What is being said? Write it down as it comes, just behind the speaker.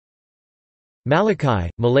Malachi,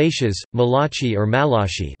 Malachas, Malachi or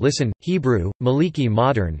Malachi listen, Hebrew, Maliki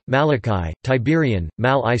modern, Malachi, Tiberian,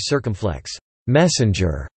 mal-I circumflex,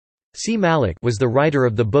 messenger. See Malach was the writer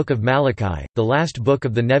of the Book of Malachi, the last book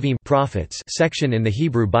of the Nevi'im prophets section in the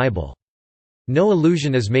Hebrew Bible. No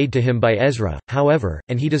allusion is made to him by Ezra, however,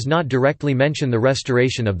 and he does not directly mention the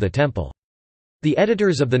restoration of the temple. The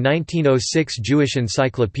editors of the 1906 Jewish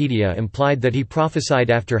Encyclopedia implied that he prophesied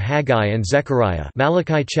after Haggai and Zechariah,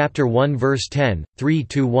 Malachi chapter 1 verse 10,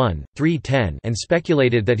 3-1, 3:10, and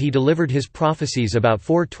speculated that he delivered his prophecies about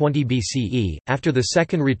 420 BCE, after the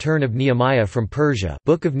second return of Nehemiah from Persia,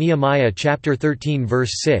 Book of Nehemiah chapter 13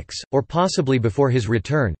 verse 6, or possibly before his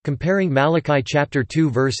return. Comparing Malachi chapter 2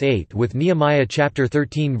 verse 8 with Nehemiah chapter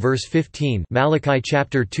 13 verse 15, Malachi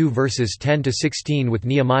chapter 2 verses 10 to 16 with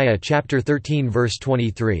Nehemiah chapter 13 verse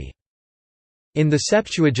 23. In the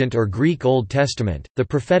Septuagint or Greek Old Testament, the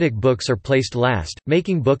prophetic books are placed last,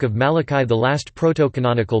 making Book of Malachi the last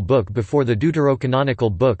proto-canonical book before the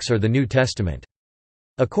deuterocanonical books or the New Testament.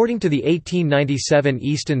 According to the 1897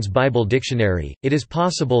 Easton's Bible Dictionary, it is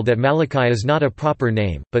possible that Malachi is not a proper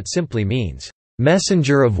name, but simply means,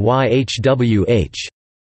 "messenger of Yhwh."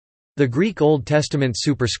 The Greek Old Testament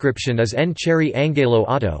superscription is En Cheri Angelo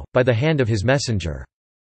Auto, by the hand of his messenger.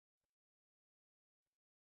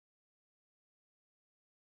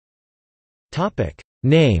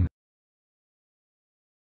 Name.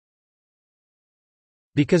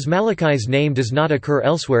 Because Malachi's name does not occur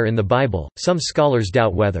elsewhere in the Bible, some scholars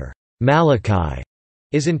doubt whether Malachi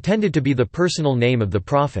is intended to be the personal name of the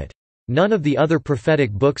prophet. None of the other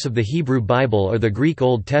prophetic books of the Hebrew Bible or the Greek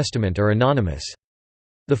Old Testament are anonymous.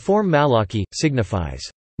 The form Malachi signifies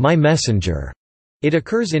my messenger. It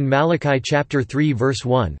occurs in Malachi chapter 3 verse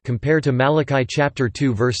 1 compared to Malachi chapter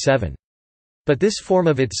 2 verse 7. But this form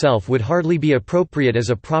of itself would hardly be appropriate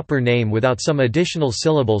as a proper name without some additional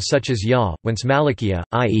syllable such as Yah, whence Malachia,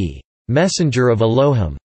 i.e., messenger of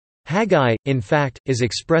Elohim. Haggai, in fact, is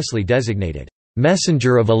expressly designated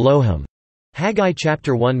messenger of Elohim. Haggai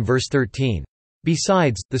chapter 1 verse 13.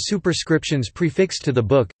 Besides, the superscriptions prefixed to the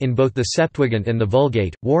book, in both the Septuagint and the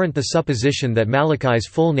Vulgate, warrant the supposition that Malachi's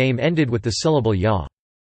full name ended with the syllable Yah.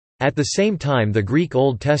 At the same time, the Greek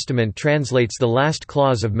Old Testament translates the last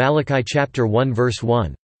clause of Malachi chapter 1 verse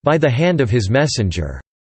 1, "by the hand of his messenger,"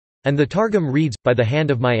 and the Targum reads, "by the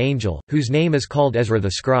hand of my angel," whose name is called Ezra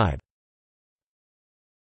the scribe.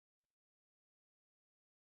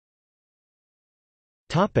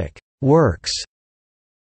 Works.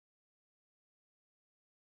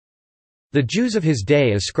 The Jews of his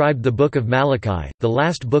day ascribed the Book of Malachi, the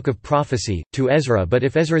last book of prophecy, to Ezra, but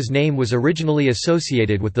if Ezra's name was originally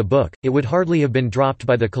associated with the book, it would hardly have been dropped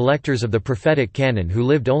by the collectors of the prophetic canon who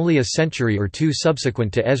lived only a century or two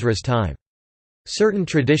subsequent to Ezra's time. Certain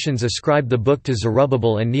traditions ascribe the book to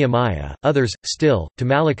Zerubbabel and Nehemiah, others, still, to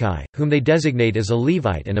Malachi, whom they designate as a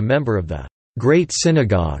Levite and a member of the Great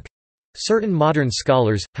Synagogue. Certain modern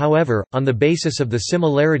scholars, however, on the basis of the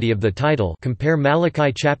similarity of the title, compare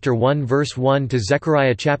Malachi chapter 1 verse 1 to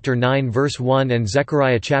Zechariah chapter 9 verse 1 and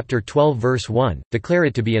Zechariah chapter 12 verse 1, declare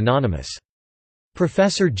it to be anonymous.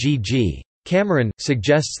 Professor G.G. Cameron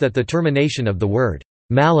suggests that the termination of the word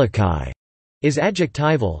Malachi is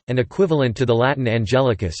adjectival, and equivalent to the Latin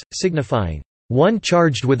angelicus, signifying one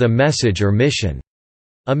charged with a message or mission,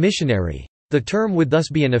 a missionary. The term would thus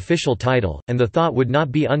be an official title, and the thought would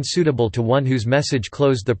not be unsuitable to one whose message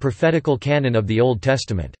closed the prophetical canon of the Old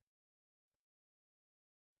Testament.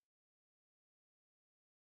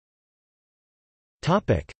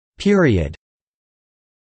 Period.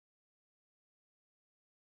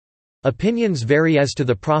 Opinions vary as to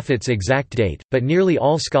the prophet's exact date, but nearly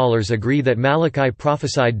all scholars agree that Malachi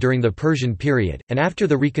prophesied during the Persian period, and after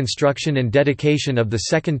the reconstruction and dedication of the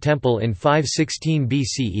Second Temple in 516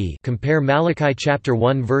 BCE. Compare Malachi chapter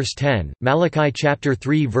 1 verse 10, Malachi chapter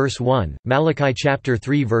 3 verse 1, Malachi chapter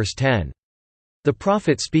 3 verse 10. The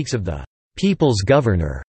prophet speaks of the people's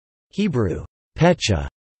governor, Hebrew, Pecha.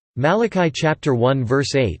 Malachi chapter 1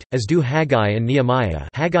 verse 8, as do Haggai and Nehemiah.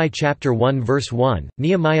 Haggai chapter 1 verse 1,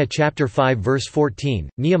 Nehemiah chapter 5 verse 14,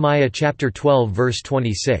 Nehemiah chapter 12 verse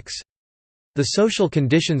 26. The social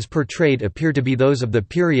conditions portrayed appear to be those of the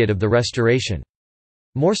period of the Restoration.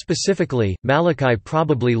 More specifically, Malachi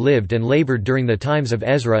probably lived and labored during the times of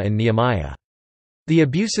Ezra and Nehemiah. The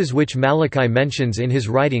abuses which Malachi mentions in his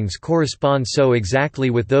writings correspond so exactly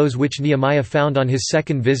with those which Nehemiah found on his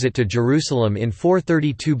second visit to Jerusalem in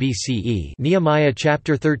 432 BCE, Nehemiah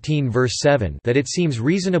chapter 13 verse 7, that it seems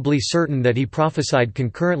reasonably certain that he prophesied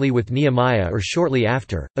concurrently with Nehemiah or shortly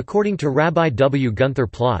after. According to Rabbi W. Gunther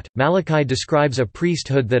Plott, Malachi describes a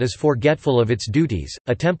priesthood that is forgetful of its duties,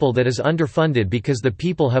 a temple that is underfunded because the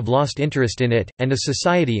people have lost interest in it, and a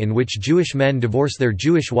society in which Jewish men divorce their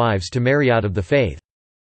Jewish wives to marry out of the faith.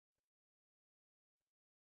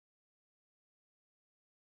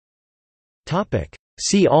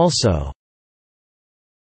 See also: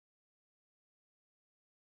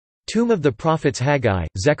 Tomb of the Prophets Haggai,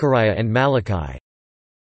 Zechariah and Malachi.